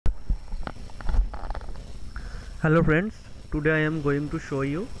Hello friends, today I am going to show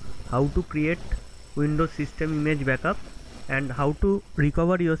you how to create Windows system image backup and how to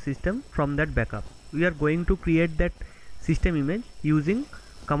recover your system from that backup. We are going to create that system image using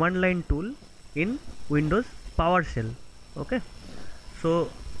command line tool in Windows PowerShell. Okay,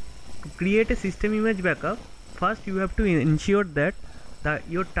 so to create a system image backup, first you have to ensure that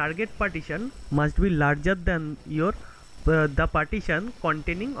your target partition must be larger than your the partition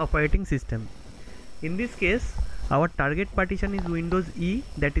containing operating system. In this case, our target partition is Windows E,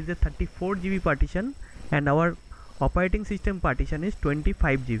 that is a 34 GB partition, and our operating system partition is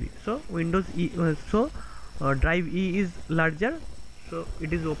 25 GB. So Windows E, drive E is larger, so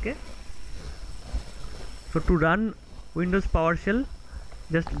it is okay. So to run Windows PowerShell,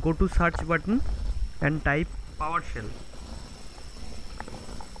 just go to search button and type PowerShell.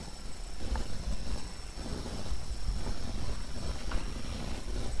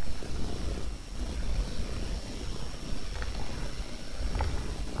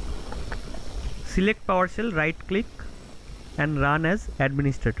 Select PowerShell, right click and run as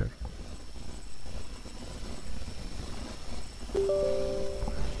administrator.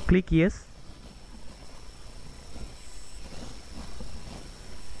 Click yes.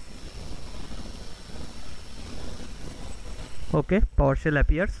 Okay, PowerShell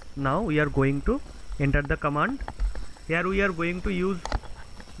appears. Now we are going to enter the command. Here we are going to use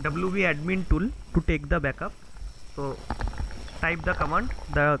wbadmin tool to take the backup. So type the command.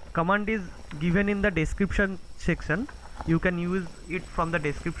 The command is given in the description section. You can use it from the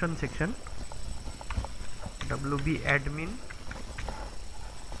description section. wbadmin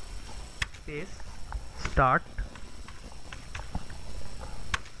space start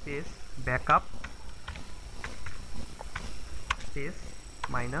space backup space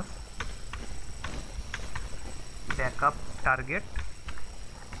minus backup target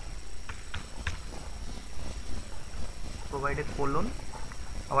provided colon.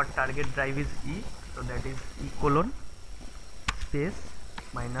 Our target drive is E, so that is E colon space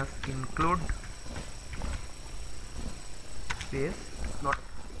minus include space not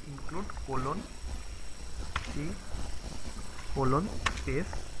include colon C colon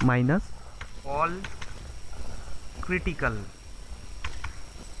space minus all critical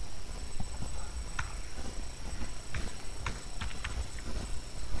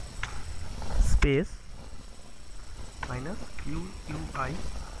space minus QUIET.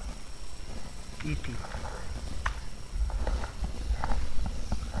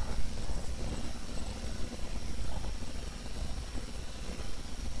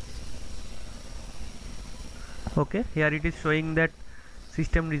 Okay, here it is showing that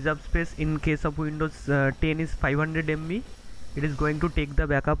system reserve space in case of Windows 10 is 500 MB. It is going to take the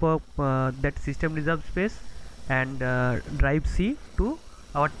backup of that system reserve space and drive C to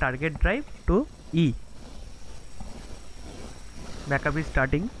our target drive to E. Backup is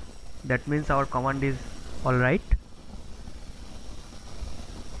starting, that means our command is alright.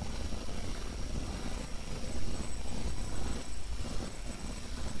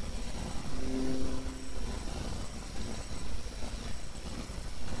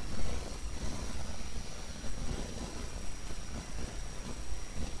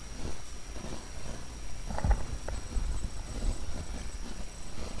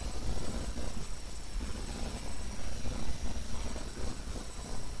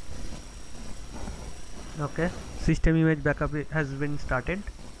 Okay, system image backup has been started.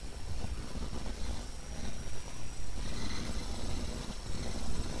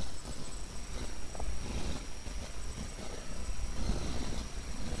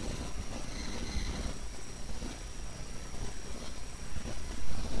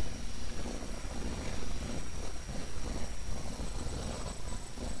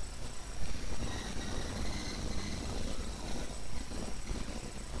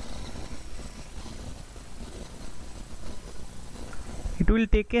 It will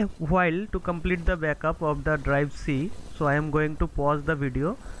take a while to complete the backup of the drive C, so I am going to pause the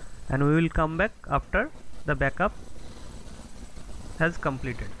video and we will come back after the backup has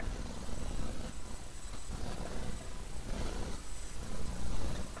completed.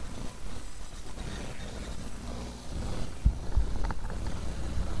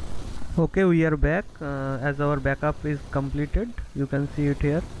 Okay, we are back. As our backup is completed, you can see it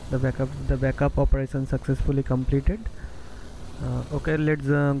here. The backup operation successfully completed. Okay, let's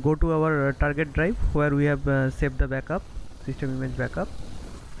go to our target drive where we have saved the backup, system image backup.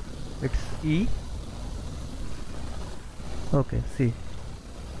 It's E. Okay, see.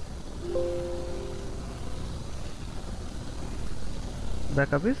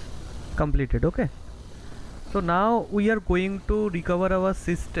 Backup is completed. Okay. So now we are going to recover our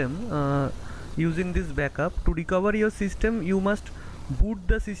system using this backup. To recover your system, you must boot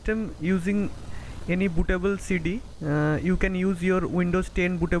the system using any bootable CD. You can use your Windows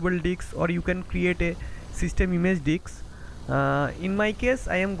 10 bootable disks, or you can create a system image disks. In my case,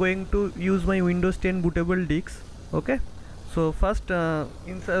 I am going to use my Windows 10 bootable disks. Okay, so first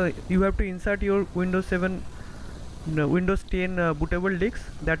you have to insert your Windows 7 no, Windows 10 bootable disks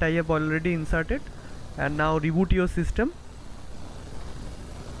that I have already inserted, and now reboot your system.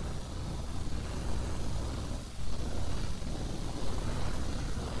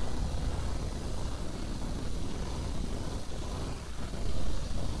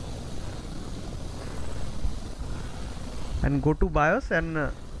 And go to BIOS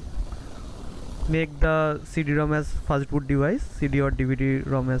and make the CD-ROM as first boot device, CD or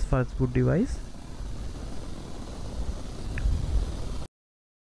DVD-ROM as first boot device.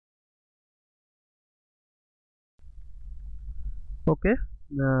 Okay,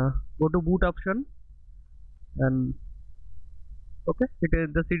 go to boot option, and okay,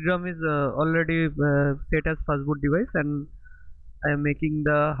 the CD-ROM is already set as first boot device, and I am making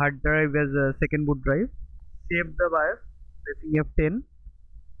the hard drive as a second boot drive. Save the BIOS, pressing F10.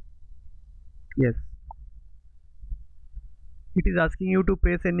 Yes, it is asking you to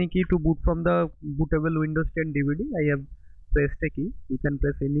press any key to boot from the bootable Windows 10 DVD. I have pressed a key. You can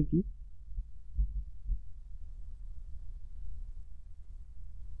press any key.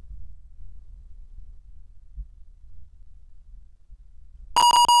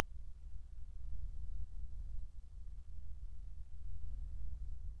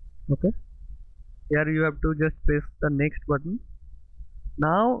 Okay, here you have to just press the next button.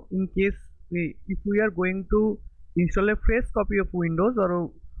 Now in case if we are going to install a fresh copy of Windows, or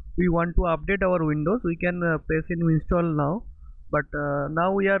we want to update our Windows, we can press in install now. But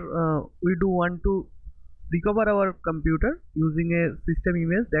now we do want to recover our computer using a system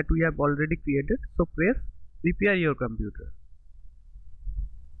image that we have already created. So press repair your computer.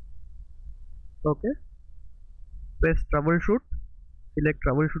 Okay, press troubleshoot, select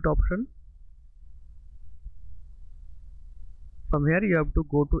troubleshoot option. From here you have to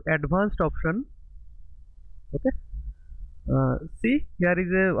go to advanced option. Okay, see, here is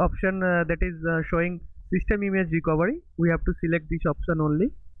a option that is showing system image recovery. We have to select this option only.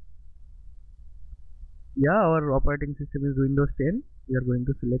 Yeah, our operating system is Windows 10. We are going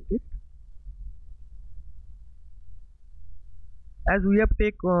to select it. As we have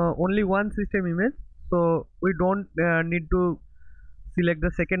take only one system image, so we don't need to select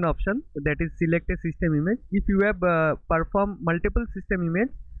the second option, that is select a system image. If you have performed multiple system image,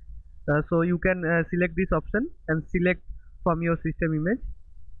 so you can select this option and select from your system image.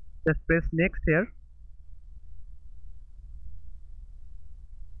 Just press next here.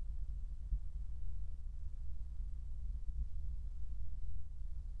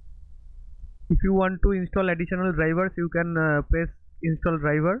 If you want to install additional drivers, you can press install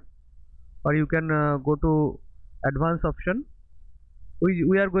driver, or you can go to advanced option.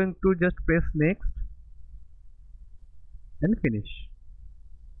 We are going to just press next and finish.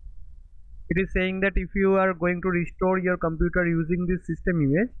 It is saying that if you are going to restore your computer using this system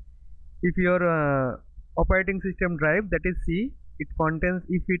image, if your operating system drive, that is C, if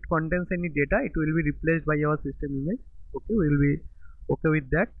it contains any data, it will be replaced by your system image. Okay, we will be okay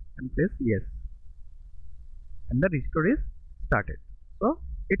with that and press yes, and the restore is started. So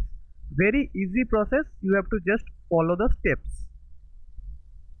it's very easy process. You have to just follow the steps.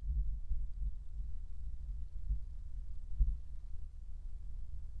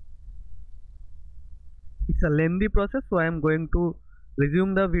 It's a lengthy process, so I am going to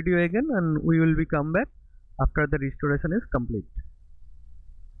resume the video again, and we will be come back after the restoration is complete.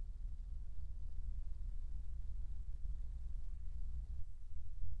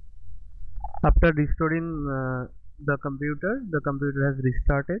 After restoring the computer has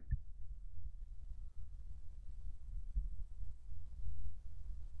restarted.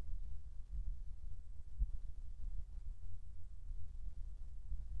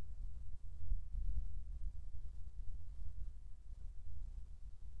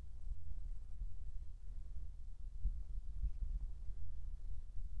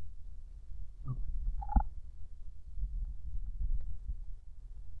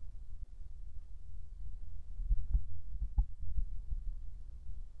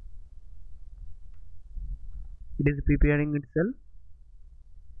 It is preparing itself.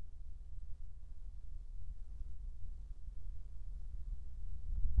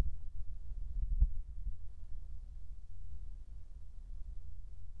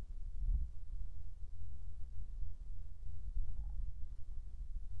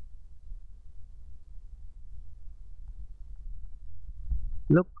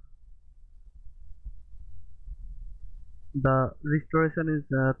 Look, the restoration is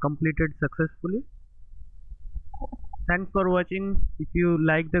completed successfully. Thanks for watching. If you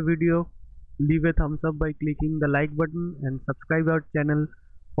like the video, leave a thumbs up by clicking the like button and subscribe our channel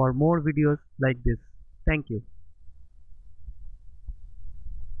for more videos like this. Thank you.